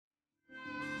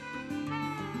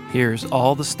Here's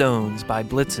All the Stones by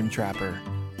Blitzen Trapper,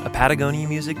 a Patagonia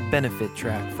Music benefit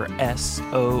track for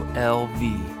SOLV.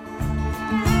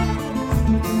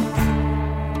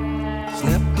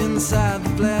 Slept inside the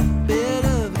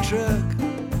flatbed of a truck.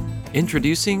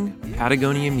 Introducing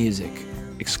Patagonia Music,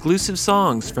 exclusive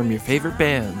songs from your favorite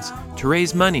bands to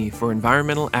raise money for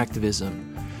environmental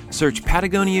activism. Search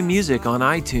Patagonia Music on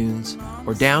iTunes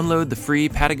or download the free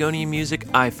Patagonia Music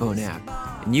iPhone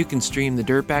app, and you can stream the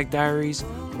Dirtbag Diaries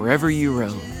wherever you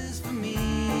roam.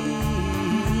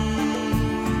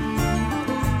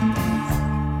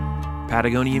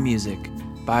 Patagonia Music.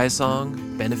 Buy a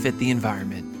song, benefit the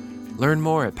environment. Learn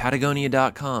more at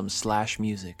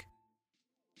patagonia.com/music.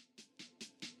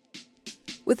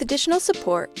 With additional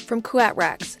support from Kuat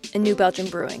Racks and New Belgium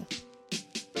Brewing.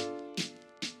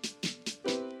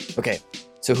 Okay,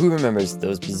 so who remembers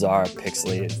those bizarre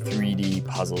pixelated 3D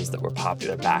puzzles that were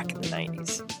popular back in the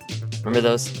 90s? Remember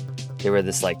those? They were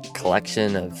this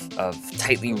collection of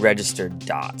tightly registered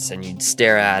dots, and you'd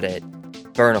stare at it,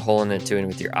 burn a hole into it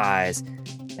with your eyes,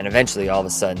 and eventually all of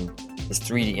a sudden this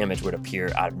 3D image would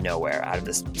appear out of nowhere, out of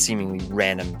this seemingly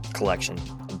random collection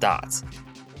of dots,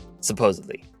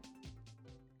 supposedly.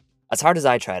 As hard as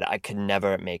I tried, I could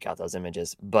never make out those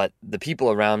images, but the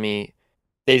people around me,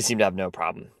 they seemed to have no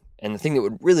problem. And the thing that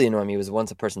would really annoy me was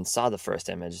once a person saw the first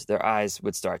image, their eyes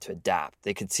would start to adapt.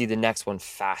 They could see the next one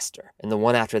faster, and the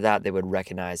one after that they would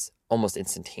recognize almost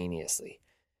instantaneously.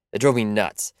 It drove me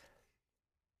nuts.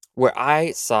 Where I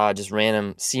saw just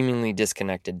random, seemingly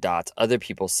disconnected dots, other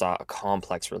people saw a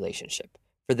complex relationship.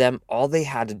 For them, all they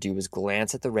had to do was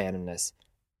glance at the randomness,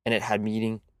 and it had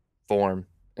meaning, form,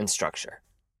 and structure.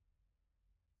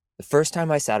 The first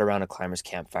time I sat around a climber's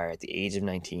campfire at the age of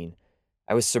 19,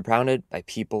 I was surrounded by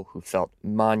people who felt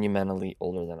monumentally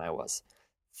older than I was.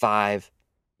 5,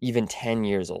 even 10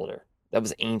 years older. That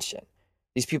was ancient.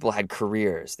 These people had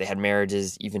careers, they had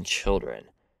marriages, even children.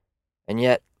 And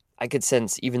yet, I could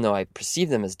sense, even though I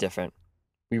perceived them as different,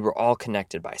 we were all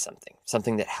connected by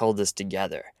something that held us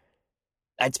together.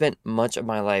 I'd spent much of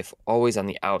my life always on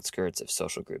the outskirts of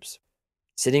social groups.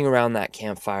 Sitting around that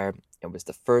campfire, it was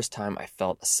the first time I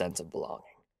felt a sense of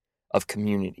belonging, of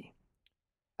community.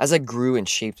 As I grew and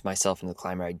shaped myself into the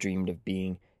climber I dreamed of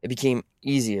being, it became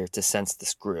easier to sense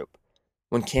this group.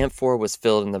 When Camp 4 was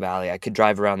filled in the valley, I could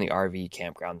drive around the RV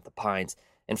campground, the pines,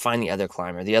 and find the other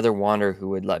climber, the other wanderer who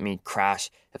would let me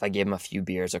crash if I gave him a few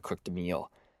beers or cooked a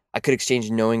meal. I could exchange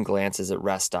knowing glances at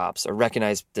rest stops or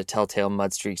recognize the telltale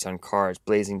mud streaks on cars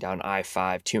blazing down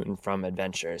I-5 to and from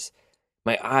adventures.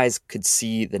 My eyes could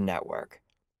see the network.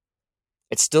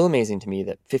 It's still amazing to me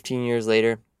that 15 years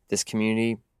later, this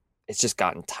community, it's just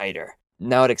gotten tighter.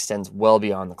 Now it extends well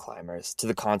beyond the climbers, to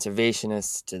the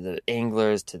conservationists, to the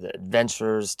anglers, to the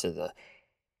adventurers, to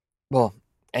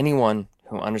anyone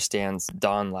who understands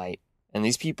dawn light. And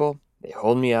these people, they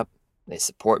hold me up, they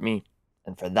support me,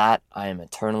 and for that, I am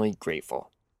eternally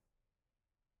grateful.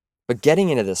 But getting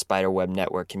into the spiderweb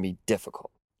network can be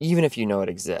difficult, even if you know it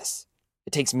exists.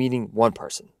 It takes meeting one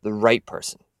person, the right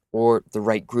person, or the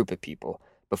right group of people,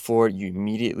 before you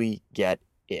immediately get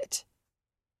it.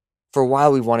 For a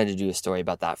while, we wanted to do a story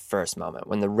about that first moment,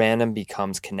 when the random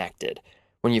becomes connected,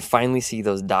 when you finally see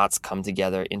those dots come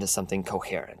together into something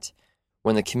coherent,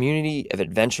 when the community of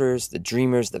adventurers, the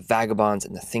dreamers, the vagabonds,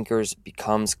 and the thinkers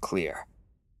becomes clear.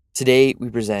 Today, we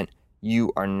present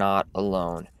You Are Not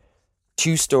Alone.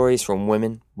 2 stories from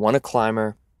women, one a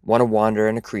climber, one a wanderer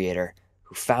and a creator,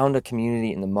 who found a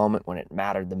community in the moment when it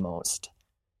mattered the most.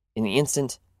 In the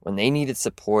instant when they needed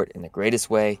support in the greatest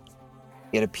way,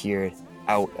 it appeared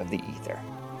out of the ether.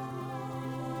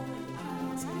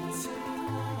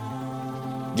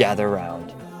 Gather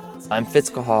round. I'm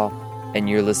Fitzcahall, and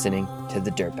you're listening to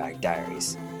the Dirtbag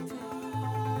Diaries.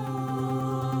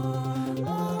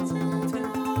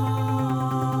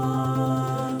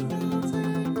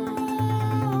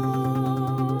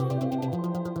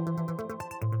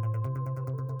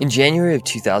 In January of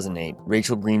 2008,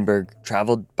 Rachel Greenberg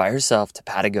traveled by herself to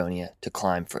Patagonia to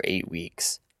climb for 8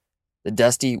 weeks. The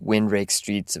dusty, wind-raked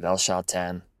streets of El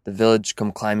Chaltén, the village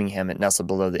come climbing hamlet nestled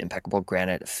below the impeccable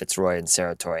granite of Fitzroy and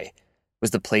Cerro Torre, was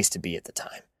the place to be at the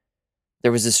time.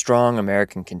 There was a strong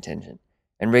American contingent,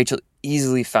 and Rachel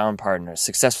easily found partners,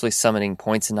 successfully summiting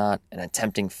Poinsonat and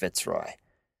attempting Fitzroy.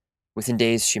 Within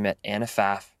days, she met Anna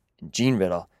Pfaff and Jean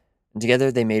Riddle, and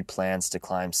together they made plans to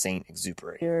climb St.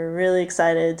 Exupery. We were really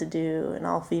excited to do an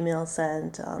all-female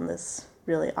ascent on this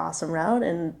really awesome route,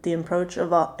 and the approach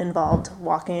involved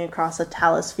walking across a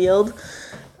talus field,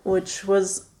 which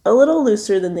was a little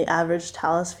looser than the average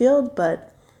talus field,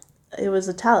 but it was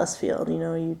a talus field.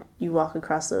 You walk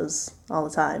across those all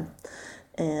the time.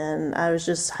 And I was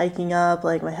just hiking up,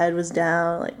 like my head was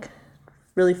down, like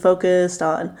really focused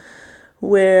on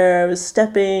where I was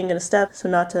stepping in a step so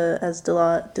not to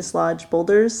dislodge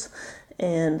boulders.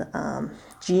 And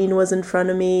Jean was in front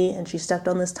of me, and she stepped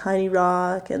on this tiny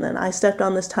rock, and then I stepped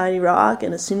on this tiny rock,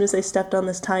 and as soon as I stepped on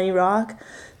this tiny rock,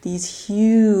 these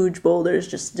huge boulders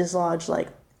just dislodged like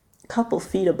a couple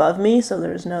feet above me, so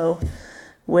there was no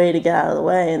way to get out of the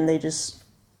way, and they just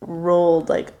rolled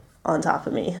like on top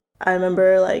of me. I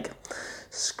remember like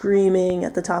screaming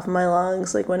at the top of my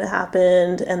lungs like when it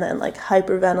happened, and then like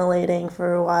hyperventilating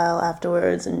for a while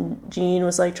afterwards, and Jean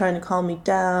was like trying to calm me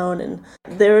down, and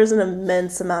there was an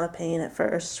immense amount of pain at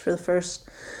first for the first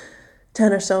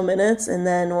 10 or so minutes, and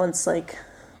then once like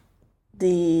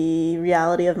the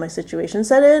reality of my situation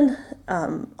set in,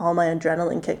 all my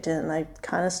adrenaline kicked in, and I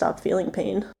kind of stopped feeling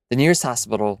pain. The nearest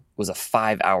hospital was a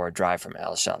 5-hour drive from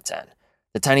El Chalten.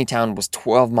 The tiny town was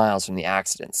 12 miles from the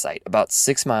accident site, about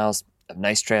 6 miles of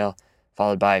nice trail,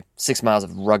 followed by 6 miles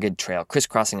of rugged trail,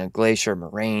 crisscrossing a glacier,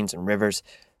 moraines, and rivers.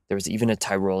 There was even a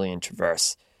Tyrolean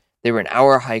traverse. They were an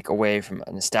hour hike away from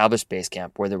an established base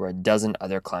camp where there were a dozen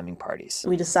other climbing parties.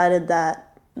 We decided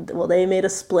that, well, they made a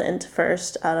splint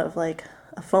first out of like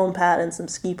a foam pad and some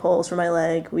ski poles for my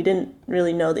leg. We didn't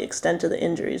really know the extent of the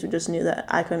injuries. We just knew that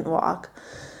I couldn't walk.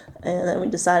 And then we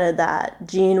decided that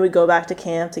Jean would go back to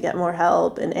camp to get more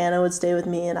help, and Anna would stay with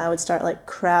me, and I would start like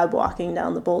crab walking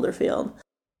down the boulder field.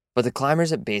 But the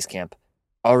climbers at base camp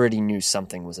already knew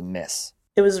something was amiss.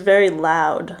 It was very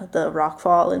loud, the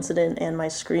rockfall incident and my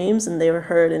screams, and they were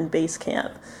heard in base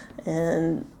camp.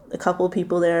 And a couple of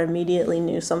people there immediately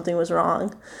knew something was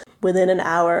wrong. Within an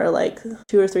hour, like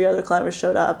 2 or 3 other climbers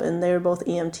showed up, and they were both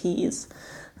EMTs.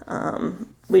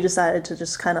 We decided to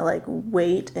just kind of like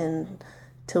wait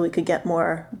until we could get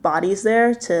more bodies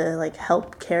there to like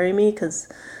help carry me, because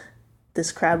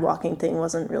this crab walking thing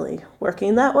wasn't really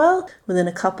working that well. Within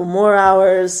a couple more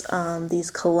hours,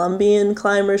 these Colombian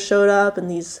climbers showed up, and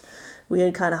we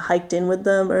had kind of hiked in with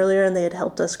them earlier, and they had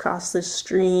helped us cross this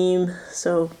stream,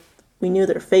 so we knew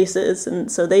their faces, and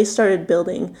so they started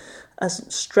building a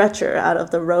stretcher out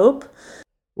of the rope.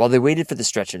 While they waited for the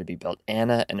stretcher to be built,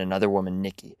 Anna and another woman,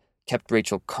 Nikki, kept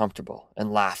Rachel comfortable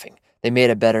and laughing. They made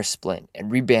a better splint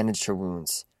and rebandaged her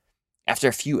wounds. After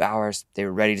a few hours, they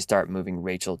were ready to start moving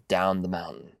Rachel down the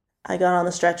mountain. I got on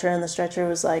the stretcher, and the stretcher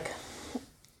was like,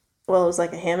 well, it was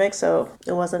like a hammock, so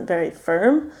it wasn't very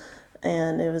firm.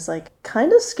 And it was like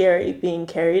kind of scary being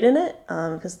carried in it,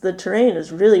 because the terrain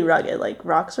is really rugged. Like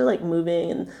rocks are like moving,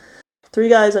 and 3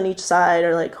 guys on each side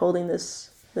are like holding this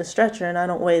stretcher, and I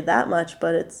don't weigh that much,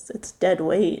 but it's dead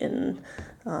weight, and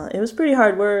it was pretty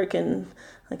hard work, and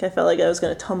like I felt like I was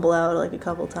going to tumble out like a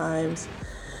couple times.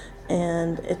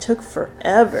 And it took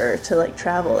forever to like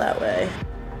travel that way.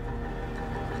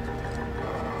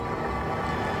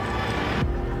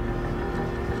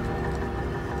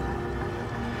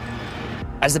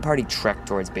 As the party trekked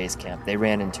towards base camp, they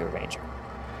ran into a ranger.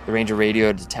 The ranger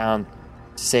radioed to town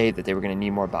to say that they were going to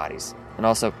need more bodies, and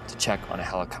also to check on a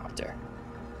helicopter.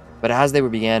 But as they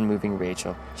began moving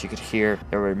Rachel, she could hear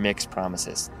there were mixed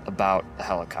promises about the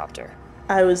helicopter.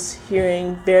 I was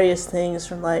hearing various things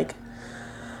from like,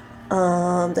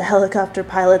 the helicopter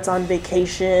pilot's on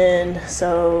vacation,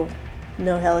 so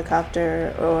no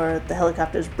helicopter, or the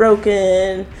helicopter's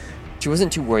broken. She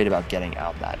wasn't too worried about getting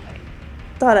out that night.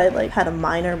 Thought I like had a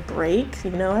minor break, I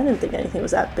didn't think anything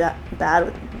was that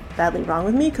badly wrong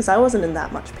with me, because I wasn't in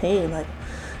that much pain. Like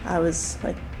I was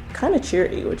like kind of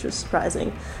cheery, which was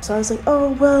surprising. So I was like,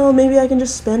 oh well, maybe I can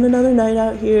just spend another night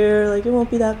out here, like it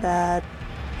won't be that bad.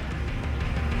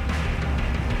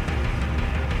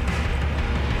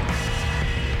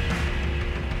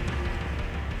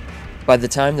 By the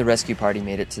time the rescue party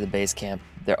made it to the base camp,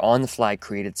 their on-the-fly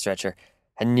created stretcher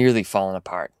had nearly fallen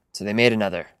apart, so they made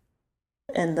another.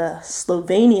 And the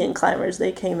Slovenian climbers,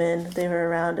 they came in, they were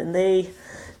around, and they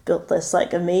built this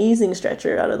like amazing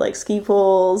stretcher out of like ski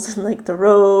poles and like the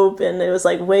rope, and it was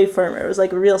like way firmer. It was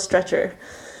like a real stretcher.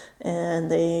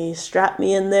 And they strapped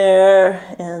me in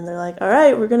there, and they're like, all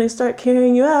right, we're going to start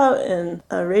carrying you out. And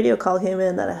a radio call came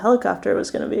in that a helicopter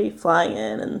was going to be flying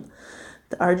in, and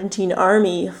the Argentine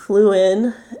army flew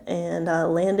in and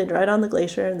landed right on the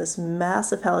glacier in this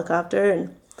massive helicopter,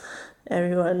 and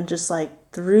everyone just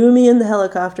like threw me in the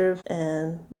helicopter.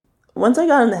 And once I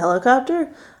got in the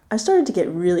helicopter, I started to get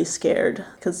really scared,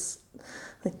 because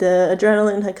like the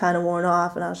adrenaline had kind of worn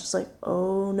off, and I was just like,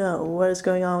 oh no, what is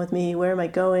going on with me? Where am I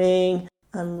going?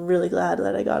 I'm really glad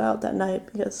that I got out that night,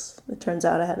 because it turns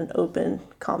out I had an open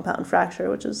compound fracture,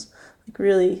 which is like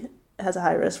really has a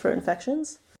high risk for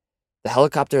infections. The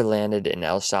helicopter landed in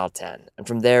El Chalten, and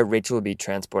from there, Rachel would be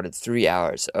transported 3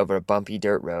 hours over a bumpy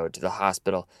dirt road to the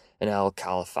hospital in El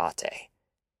Calafate.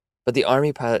 But the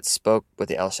Army pilot spoke with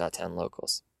the El Chalten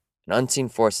locals, and unseen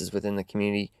forces within the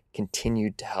community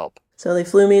continued to help. So they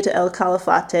flew me to El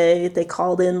Calafate. They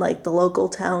called in like the local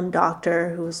town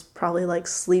doctor who was probably like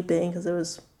sleeping because it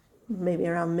was maybe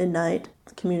around midnight.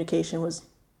 The communication was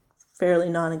fairly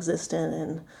non-existent,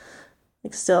 and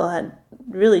like still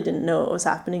really didn't know what was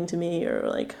happening to me or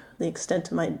like the extent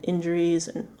of my injuries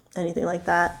and anything like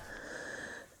that.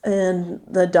 And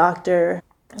the doctor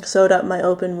sewed up my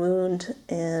open wound,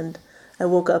 and I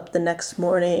woke up the next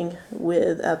morning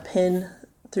with a pin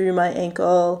through my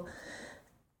ankle,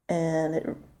 and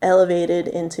it elevated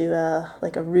into a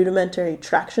rudimentary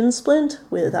traction splint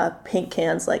with paint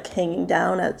cans like hanging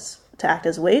down to act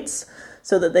as weights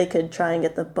so that they could try and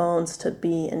get the bones to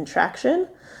be in traction.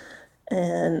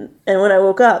 And when I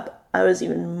woke up, I was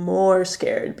even more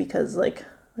scared because like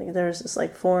there was this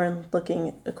like foreign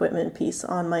looking equipment piece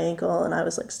on my ankle, and I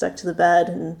was like stuck to the bed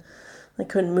and I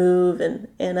couldn't move, and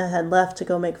Anna had left to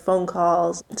go make phone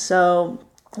calls. So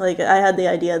like I had the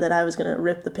idea that I was going to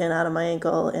rip the pin out of my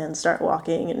ankle and start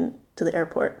walking to the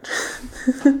airport.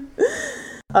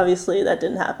 Obviously that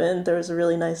didn't happen. There was a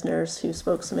really nice nurse who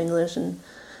spoke some English, and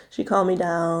she calmed me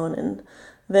down and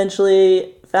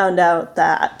eventually found out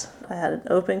that I had an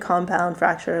open compound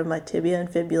fracture of my tibia and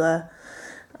fibula.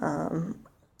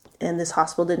 And this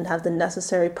hospital didn't have the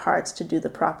necessary parts to do the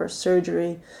proper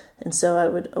surgery, and so I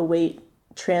would await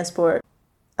transport.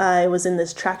 I was in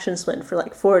this traction splint for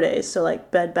like 4 days, so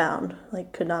like bedbound,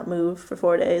 like could not move for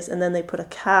 4 days, and then they put a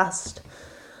cast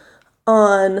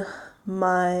on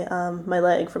my my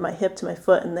leg from my hip to my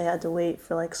foot, and they had to wait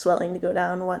for like swelling to go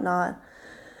down and whatnot.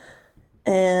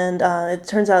 And it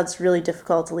turns out it's really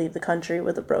difficult to leave the country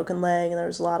with a broken leg, and there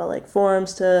was a lot of like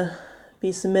forms to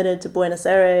be submitted to Buenos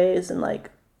Aires, and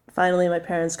like finally my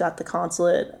parents got the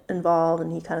consulate involved,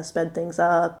 and he kind of sped things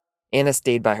up. Anna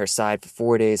stayed by her side for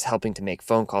 4 days, helping to make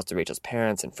phone calls to Rachel's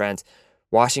parents and friends,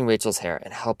 washing Rachel's hair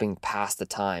and helping pass the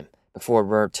time before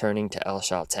returning to El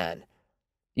Chalten.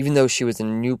 Even though she was in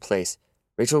a new place,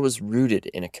 Rachel was rooted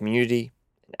in a community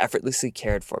and effortlessly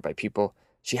cared for by people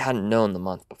she hadn't known the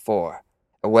month before.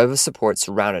 A web of support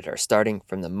surrounded her, starting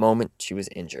from the moment she was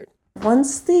injured.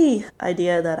 Once the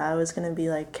idea that I was going to be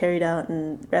like carried out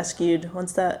and rescued,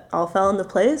 once that all fell into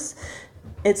place,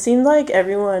 it seemed like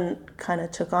everyone kind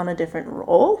of took on a different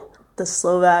role. The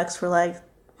Slovaks were like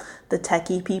the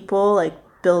techie people, like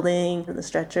building the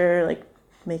stretcher, like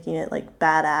making it like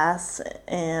badass,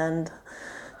 and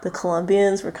the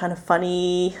Colombians were kind of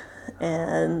funny,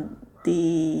 and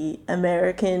the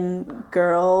American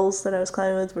girls that I was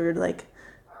climbing with were like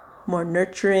more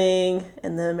nurturing,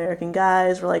 and the American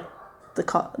guys were like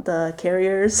the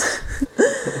carriers.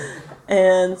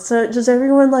 And so just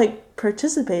everyone like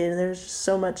participated. There was just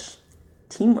so much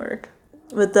teamwork.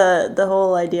 But the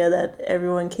whole idea that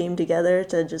everyone came together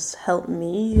to just help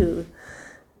me, who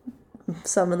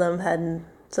some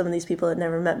of these people had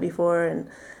never met before, and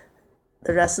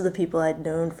the rest of the people I'd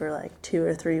known for like 2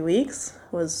 or 3 weeks,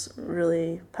 was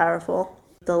really powerful.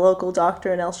 The local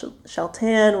doctor in El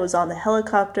Chalten was on the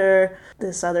helicopter.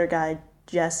 This other guy,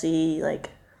 Jesse,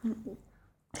 like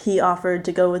he offered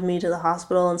to go with me to the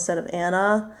hospital instead of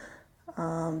Anna,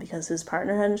 because his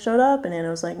partner hadn't showed up, and Anna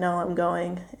was like, no, I'm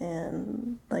going.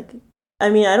 And like,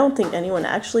 I mean, I don't think anyone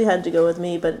actually had to go with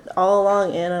me, but all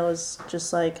along Anna was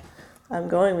just like, I'm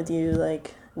going with you,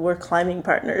 like we're climbing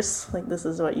partners, like this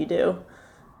is what you do.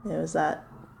 It was that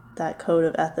code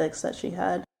of ethics that she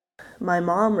had. My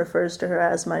mom refers to her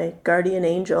as my guardian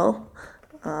angel,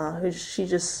 who she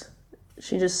just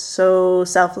so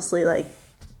selflessly like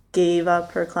gave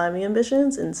up her climbing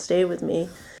ambitions and stayed with me.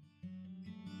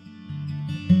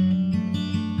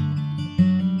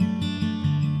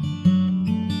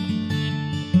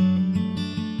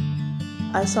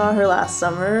 I saw her last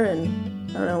summer, and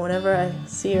I don't know, whenever I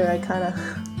see her, I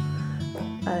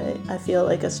feel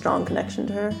like a strong connection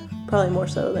to her, probably more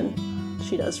so than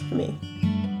she does for me.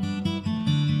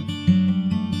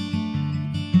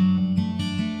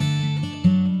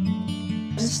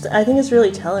 I think it's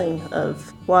really telling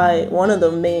of why one of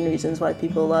the main reasons why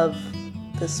people love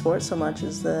this sport so much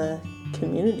is the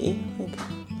community. Like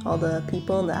all the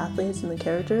people and the athletes and the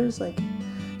characters, like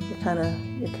you're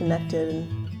connected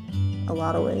in a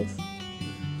lot of ways.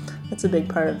 That's a big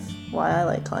part of why I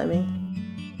like climbing.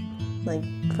 Like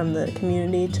from the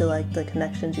community to like the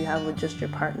connections you have with just your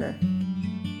partner.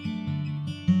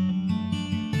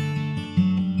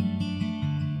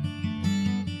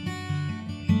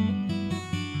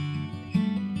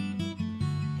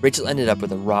 Rachel ended up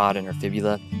with a rod in her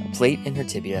fibula, a plate in her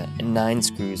tibia and 9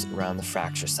 screws around the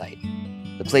fracture site.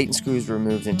 The plate and screws were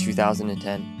removed in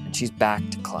 2010, and she's back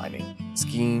to climbing,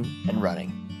 skiing, and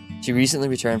running. She recently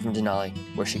returned from Denali,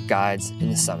 where she guides in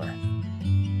the summer.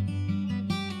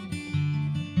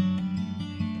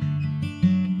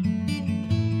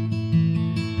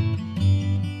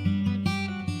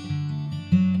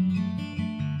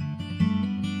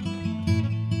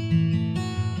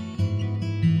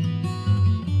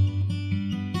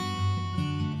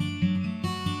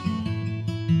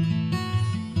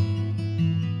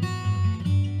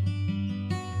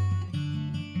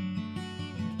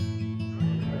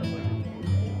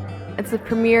 It's the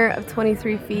premiere of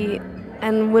 23 Feet,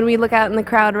 and when we look out in the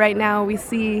crowd right now, we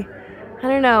see,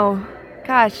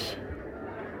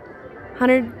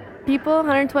 100 people,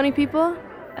 120 people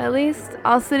at least,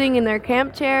 all sitting in their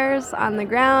camp chairs, on the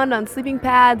ground, on sleeping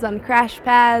pads, on crash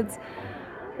pads.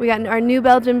 We got our New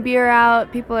Belgium beer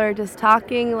out. People are just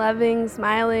talking, loving,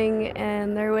 smiling,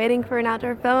 and they're waiting for an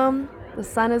outdoor film. The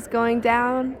sun is going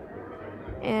down,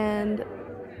 and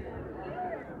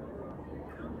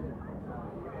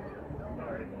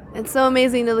it's so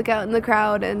amazing to look out in the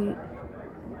crowd and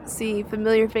see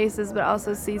familiar faces, but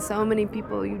also see so many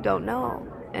people you don't know.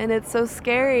 And it's so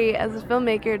scary as a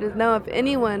filmmaker to know if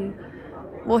anyone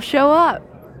will show up,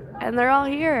 and they're all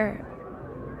here.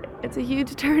 It's a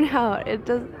huge turnout.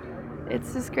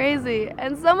 It's just crazy.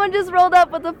 And someone just rolled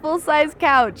up with a full-size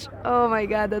couch. Oh my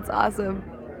God, that's awesome.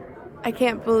 I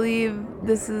can't believe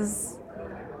this is,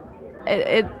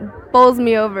 it bowls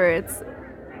me over. It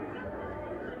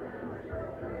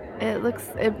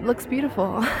looks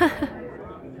beautiful.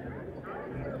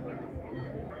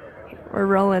 We're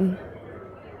rolling.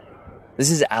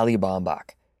 This is Ali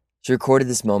Baumbach. She recorded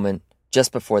this moment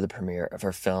just before the premiere of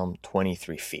her film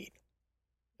 23 Feet.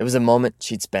 It was a moment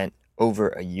she'd spent over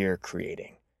a year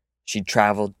creating. She'd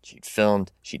traveled, she'd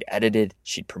filmed, she'd edited,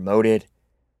 she'd promoted,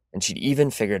 and she'd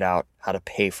even figured out how to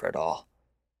pay for it all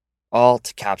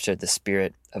to capture the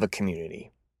spirit of a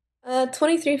community.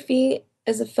 23 Feet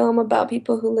is a film about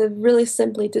people who live really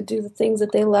simply to do the things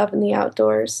that they love in the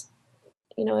outdoors.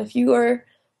 You know, if you are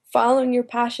following your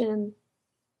passion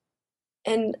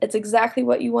and it's exactly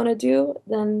what you want to do,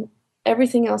 then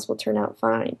everything else will turn out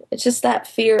fine. It's just that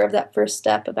fear of that first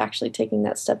step, of actually taking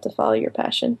that step to follow your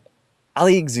passion.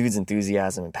 Ali exudes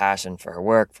enthusiasm and passion for her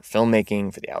work, for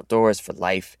filmmaking, for the outdoors, for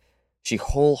life. She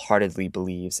wholeheartedly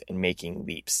believes in making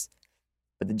leaps.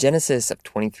 But the genesis of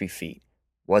 23 Feet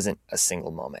wasn't a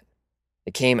single moment.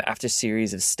 It came after a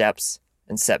series of steps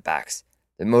and setbacks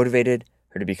that motivated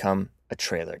her to become a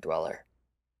trailer dweller.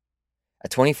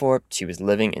 At 24, she was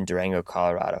living in Durango,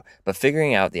 Colorado, but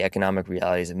figuring out the economic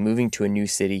realities of moving to a new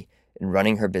city and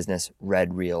running her business,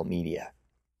 Red Reel Media.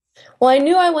 Well, I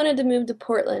knew I wanted to move to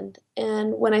Portland,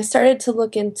 and when I started to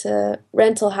look into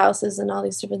rental houses and all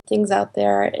these different things out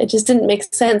there, it just didn't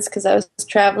make sense because I was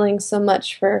traveling so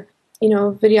much for,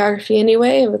 videography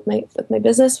anyway with my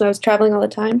business, so I was traveling all the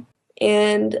time.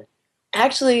 And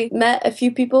actually met a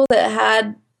few people that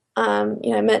had,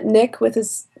 I met Nick with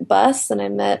his bus, and I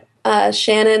met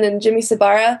Shannon and Jimmy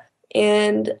Sabara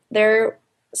and their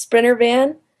Sprinter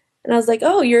van. And I was like,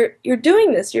 oh, you're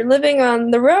doing this. You're living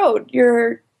on the road.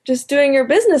 You're just doing your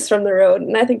business from the road.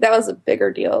 And I think that was a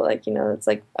bigger deal. It's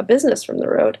like a business from the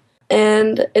road.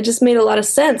 And it just made a lot of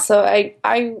sense. So I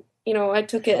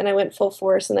took it and I went full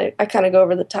force, and I kind of go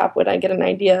over the top when I get an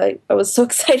idea. I was so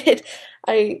excited.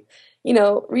 I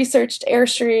researched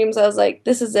Airstreams. I was like,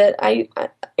 this is it.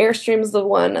 Airstream's the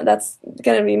one. That's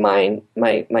going to be my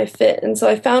fit. And so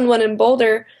I found one in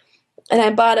Boulder, and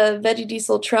I bought a Veggie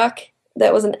Diesel truck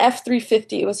that was an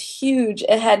F350. It was huge.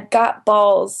 It had "Got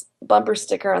Balls" bumper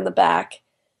sticker on the back,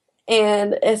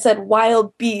 and it said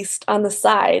 "Wild Beast" on the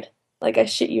side. Like, I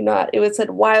shit you not. It said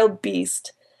 "Wild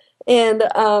Beast." And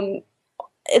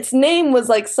its name was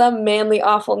like some manly,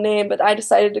 awful name, but I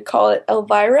decided to call it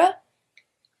Elvira.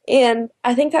 And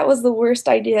I think that was the worst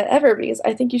idea ever, because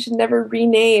I think you should never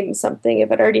rename something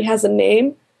if it already has a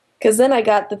name, because then I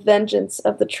got the vengeance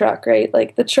of the truck, right?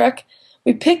 Like, the truck,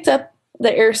 we picked up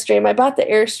the Airstream. I bought the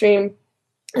Airstream,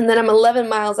 and then I'm 11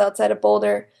 miles outside of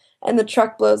Boulder, and the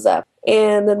truck blows up,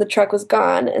 and then the truck was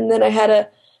gone. And then I had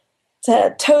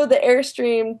to tow the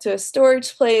Airstream to a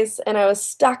storage place, and I was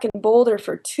stuck in Boulder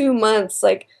for 2 months,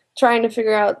 like, trying to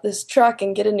figure out this truck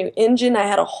and get a new engine. I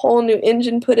had a whole new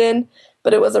engine put in,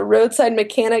 but it was a roadside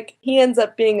mechanic. He ends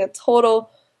up being a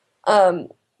total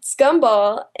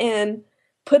scumball and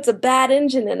puts a bad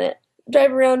engine in it.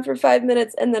 Drive around for 5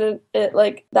 minutes, and then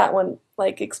that one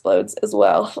explodes as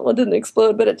well. Well, it didn't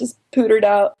explode, but it just pootered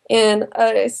out. And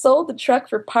I sold the truck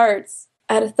for parts.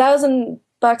 I had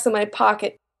 $1,000 in my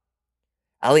pocket.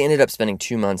 Allie ended up spending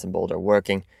 2 months in Boulder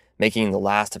working, making the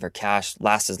last of her cash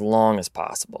last as long as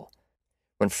possible.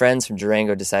 When friends from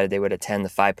Durango decided they would attend the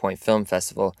 5 Point Film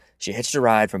Festival, she hitched a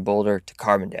ride from Boulder to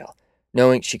Carbondale,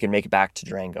 knowing she could make it back to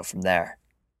Durango from there.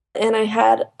 And I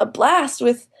had a blast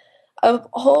with a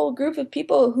whole group of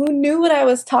people who knew what I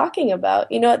was talking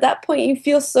about. At that point, you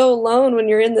feel so alone when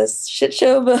you're in this shit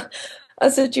show of a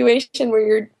situation where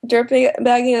you're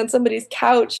dirtbagging on somebody's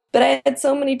couch. But I had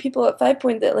so many people at 5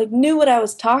 Point that knew what I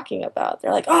was talking about.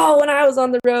 They're like, oh, when I was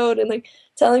on the road, and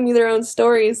telling me their own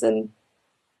stories. And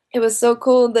it was so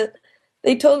cool that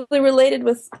they totally related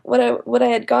with what I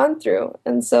had gone through.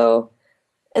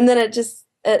 And then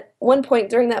at one point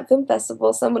during that film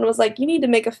festival, someone was like, you need to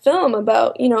make a film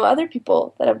about, other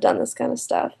people that have done this kind of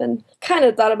stuff. And kind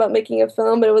of thought about making a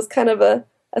film, but it was kind of a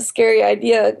scary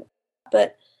idea.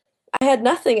 But I had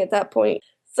nothing at that point.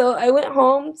 So I went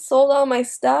home, sold all my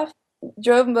stuff,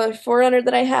 drove my 400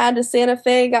 that I had to Santa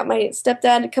Fe, got my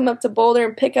stepdad to come up to Boulder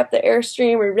and pick up the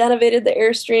Airstream. We renovated the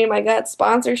Airstream. I got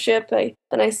sponsorship.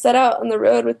 And I set out on the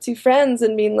road with 2 friends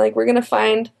and being like, we're going to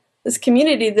find this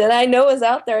community that I know is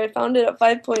out there. I found it at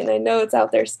 5 Point, and I know it's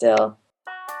out there still.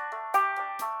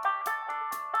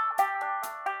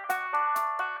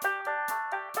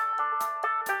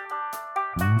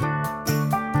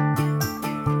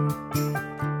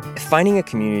 If finding a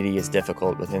community is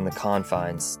difficult within the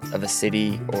confines of a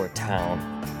city or a town,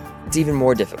 it's even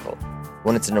more difficult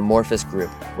when it's an amorphous group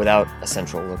without a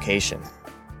central location.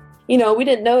 We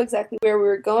didn't know exactly where we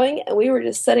were going, and we were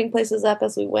just setting places up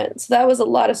as we went. So that was a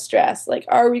lot of stress.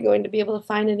 Are we going to be able to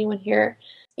find anyone here?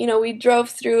 We drove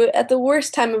through at the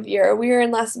worst time of year. We were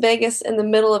in Las Vegas in the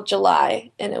middle of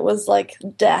July, and it was like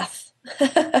death.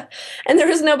 And there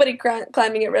was nobody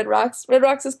climbing at Red Rocks. Red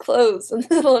Rocks is closed in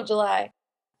the middle of July.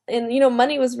 And,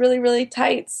 money was really, really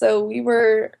tight. So we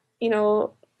were,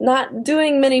 not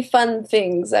doing many fun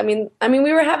things. I mean,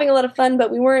 we were having a lot of fun, but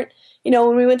we weren't,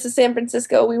 when we went to San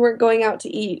Francisco, we weren't going out to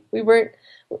eat.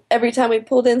 Every time we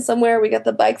pulled in somewhere, we got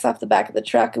the bikes off the back of the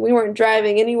truck, and we weren't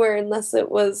driving anywhere unless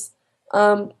it was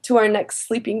to our next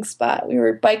sleeping spot. We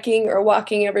were biking or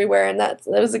walking everywhere, and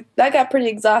that got pretty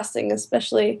exhausting,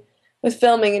 especially with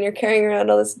filming and you're carrying around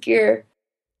all this gear.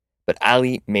 But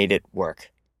Allie made it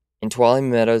work. In Tuolumne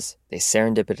Meadows, they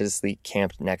serendipitously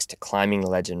camped next to climbing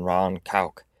legend Ron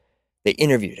Kauk. They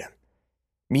interviewed him.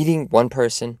 Meeting one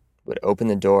person would open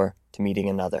the door to meeting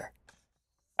another.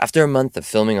 After a month of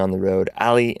filming on the road,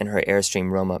 Allie and her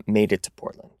Airstream Roma made it to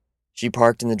Portland. She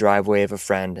parked in the driveway of a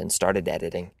friend and started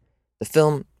editing. The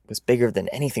film was bigger than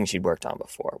anything she'd worked on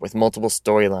before, with multiple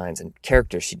storylines and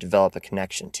characters she'd developed a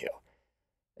connection to.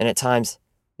 And at times,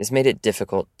 this made it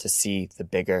difficult to see the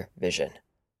bigger vision.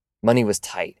 Money was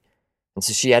tight, and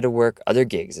so she had to work other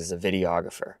gigs as a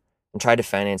videographer and try to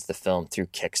finance the film through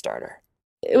Kickstarter.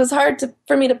 It was hard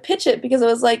for me to pitch it because I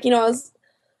was I was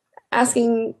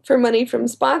asking for money from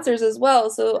sponsors as well.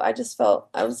 So I just felt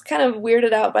I was kind of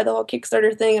weirded out by the whole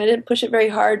Kickstarter thing, and I didn't push it very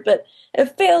hard, but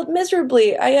it failed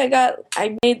miserably. I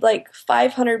made like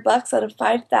 $500 out of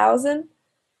 5,000.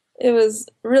 It was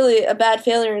really a bad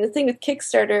failure. And the thing with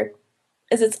Kickstarter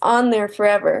is it's on there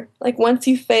forever. Once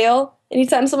you fail,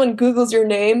 anytime someone Googles your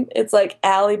name, it's like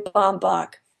Allie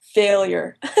Baumbach,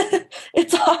 failure.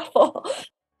 It's awful.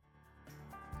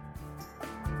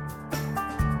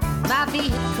 My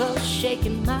vehicle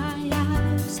shaking, my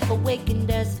eyes have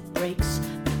awakened as the brakes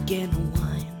begin to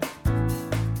whine.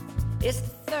 It's the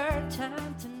third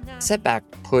time tonight. Setback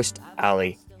pushed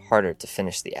Allie harder to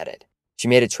finish the edit. She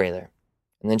made a trailer,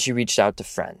 and then she reached out to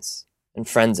friends and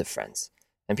friends of friends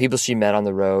and people she met on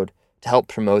the road to help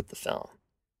promote the film.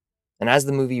 And as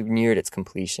the movie neared its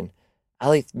completion,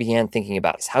 Allie began thinking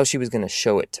about how she was going to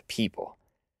show it to people.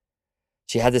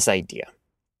 She had this idea.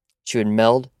 She would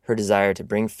meld her desire to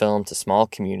bring film to small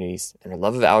communities and her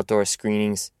love of outdoor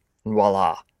screenings, and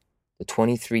voila, the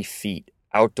 23 Feet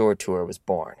outdoor tour was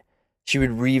born. She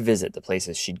would revisit the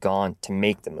places she'd gone to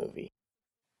make the movie.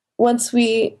 Once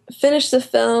we finished the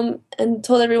film and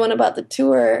told everyone about the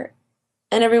tour,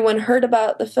 and everyone heard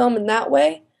about the film in that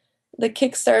way, the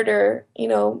Kickstarter,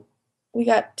 we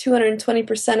got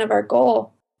 220% of our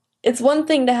goal. It's one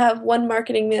thing to have one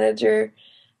marketing manager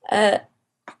at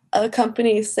a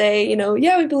company say,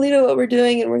 yeah, we believe in what we're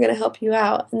doing and we're going to help you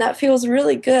out. And that feels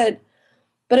really good.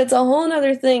 But it's a whole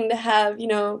other thing to have,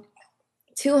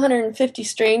 250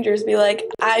 strangers be like,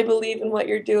 I believe in what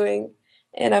you're doing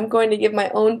and I'm going to give my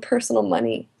own personal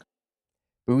money.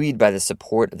 Buoyed by the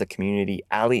support of the community,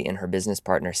 Allie and her business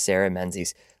partner, Sarah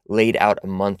Menzies, laid out a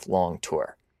month-long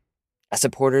tour. As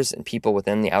supporters and people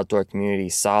within the outdoor community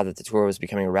saw that the tour was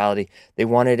becoming a reality, they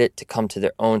wanted it to come to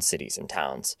their own cities and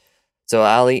towns. So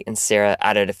Ali and Sarah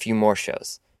added a few more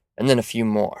shows, and then a few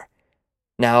more.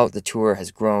 Now the tour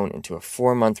has grown into a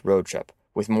 4-month road trip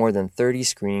with more than 30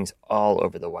 screenings all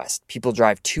over the West. People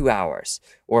drive 2 hours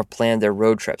or plan their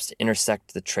road trips to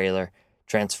intersect the trailer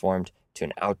transformed to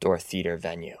an outdoor theater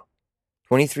venue.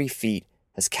 23 Feet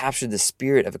has captured the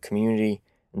spirit of a community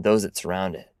and those that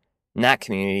surround it. And that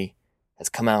community has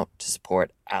come out to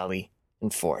support Ali in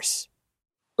force.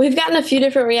 We've gotten a few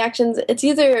different reactions. It's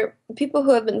either people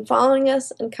who have been following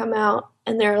us and come out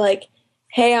and they're like,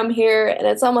 hey, I'm here. And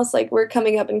it's almost like we're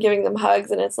coming up and giving them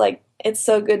hugs. And it's like, it's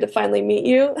so good to finally meet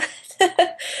you.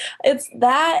 It's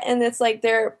that. And it's like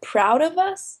they're proud of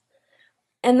us.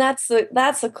 And that's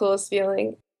the coolest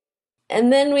feeling.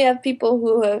 And then we have people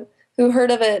who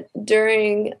heard of it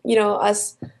during,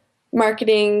 us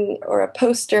marketing or a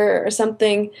poster or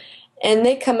something. And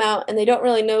they come out and they don't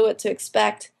really know what to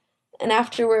expect. And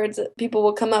afterwards, people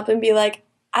will come up and be like,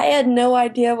 I had no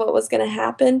idea what was going to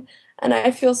happen. And I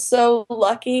feel so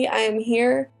lucky I am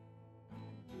here.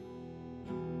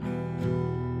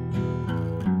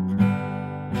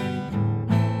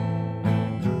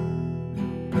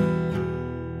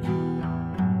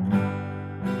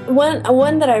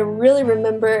 One that I really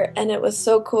remember, and it was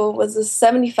so cool, was this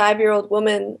 75-year-old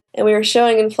woman. And we were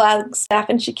showing in Flagstaff,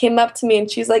 and she came up to me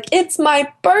and she's like, it's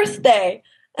my birthday.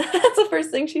 That's the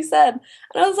first thing she said.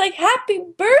 And I was like, happy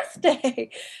birthday.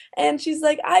 And she's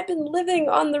like, I've been living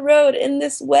on the road in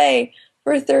this way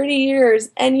for 30 years,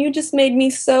 and you just made me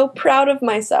so proud of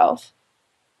myself.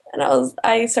 And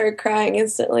I started crying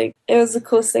instantly. It was the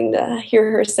coolest thing to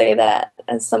hear her say that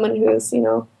as someone who is,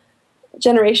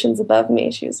 generations above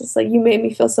me. She was just like, you made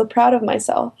me feel so proud of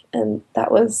myself. And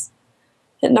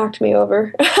it knocked me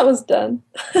over. I was done.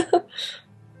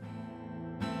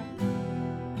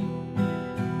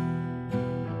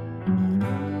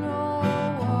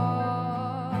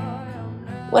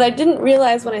 What I didn't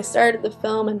realize when I started the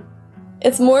film, and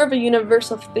it's more of a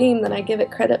universal theme than I give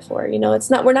it credit for.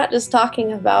 We're not just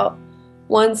talking about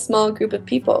one small group of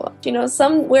people.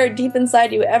 Somewhere deep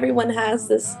inside you, everyone has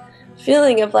this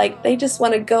feeling of like they just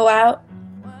want to go out,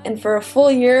 and for a full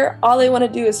year, all they want to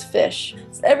do is fish.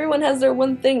 So everyone has their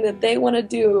one thing that they want to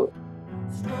do.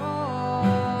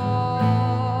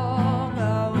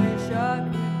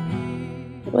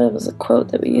 What was a quote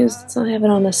that we used? So I have it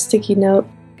on a sticky note.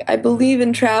 I believe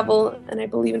in travel and I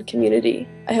believe in community.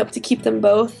 I hope to keep them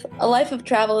both. A life of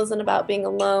travel isn't about being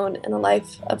alone, and a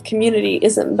life of community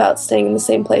isn't about staying in the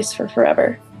same place for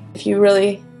forever. If you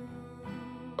really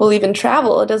believe in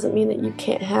travel, it doesn't mean that you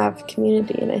can't have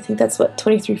community. And I think that's what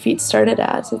 23 Feet started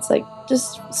as. It's like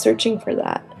just searching for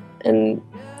that. And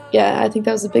yeah, I think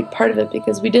that was a big part of it,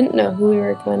 because we didn't know who we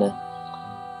were going to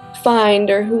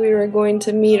find or who we were going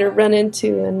to meet or run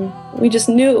into. And we just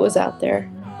knew it was out there.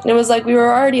 And it was like we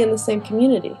were already in the same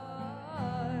community.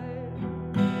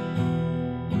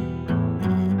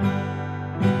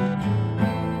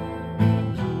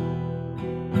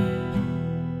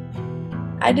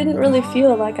 I didn't really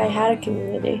feel like I had a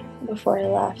community before I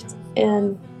left.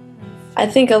 And I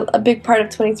think a big part of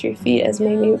 23 Feet has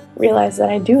made me realize that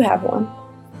I do have one.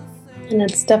 And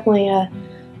it's definitely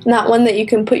not one that you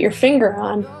can put your finger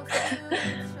on.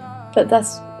 But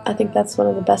I think that's one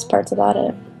of the best parts about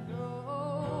it.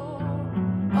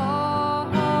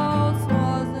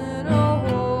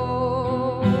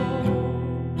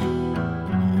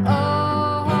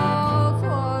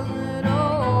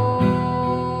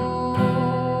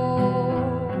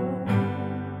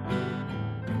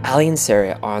 Ali and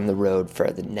Sarah are on the road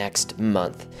for the next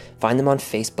month. Find them on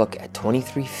Facebook at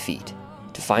 23 Feet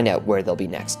to find out where they'll be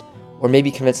next, or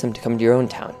maybe convince them to come to your own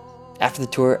town. After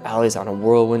the tour, Ali's on a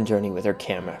whirlwind journey with her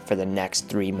camera for the next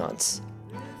 3 months.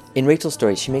 In Rachel's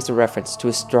story, she makes a reference to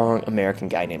a strong American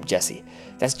guy named Jesse.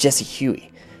 That's Jesse Huey,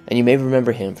 and you may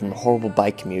remember him from the horrible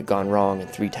bike commute gone wrong in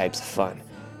 3 Types of Fun.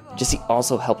 Jesse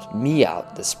also helped me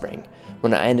out this spring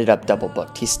when I ended up double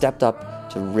booked. He stepped up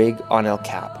to rig on El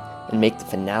Cap and make the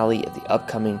finale of the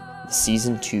upcoming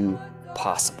Season 2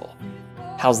 possible.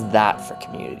 How's that for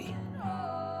community?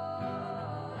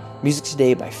 Music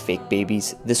today by Fake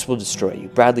Babies, This Will Destroy You,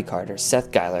 Bradley Carter,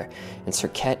 Seth Geiler, and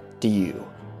Cirquette DU.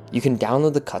 You can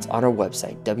download the cuts on our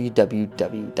website,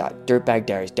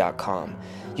 www.dirtbagdiaries.com.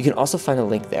 You can also find a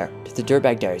link there to the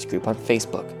Dirtbag Diaries group on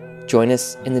Facebook. Join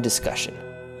us in the discussion.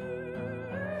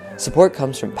 Support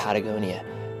comes from Patagonia.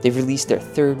 They've released their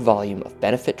 3rd volume of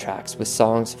benefit tracks with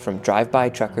songs from Drive-By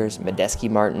Truckers, Medeski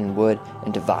Martin Wood,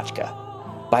 and Devachka.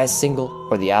 Buy a single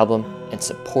or the album and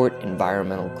support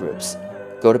environmental groups.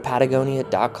 Go to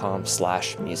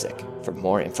patagonia.com/music for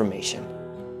more information.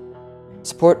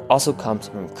 Support also comes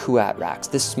from Kuat Racks.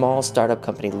 This small startup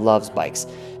company loves bikes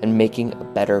and making a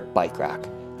better bike rack.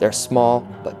 They're small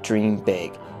but dream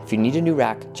big. If you need a new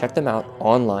rack, check them out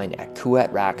online at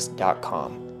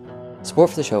kuatracks.com.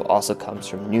 Support for the show also comes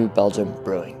from New Belgium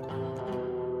Brewing.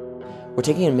 We're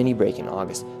taking a mini break in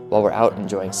August while we're out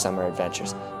enjoying summer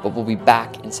adventures, but we'll be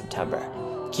back in September.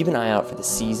 Keep an eye out for the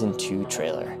Season 2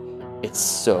 trailer. It's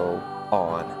so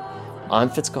on. I'm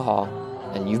Fitz Cahal,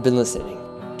 and you've been listening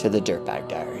to the Dirtbag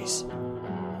Diaries.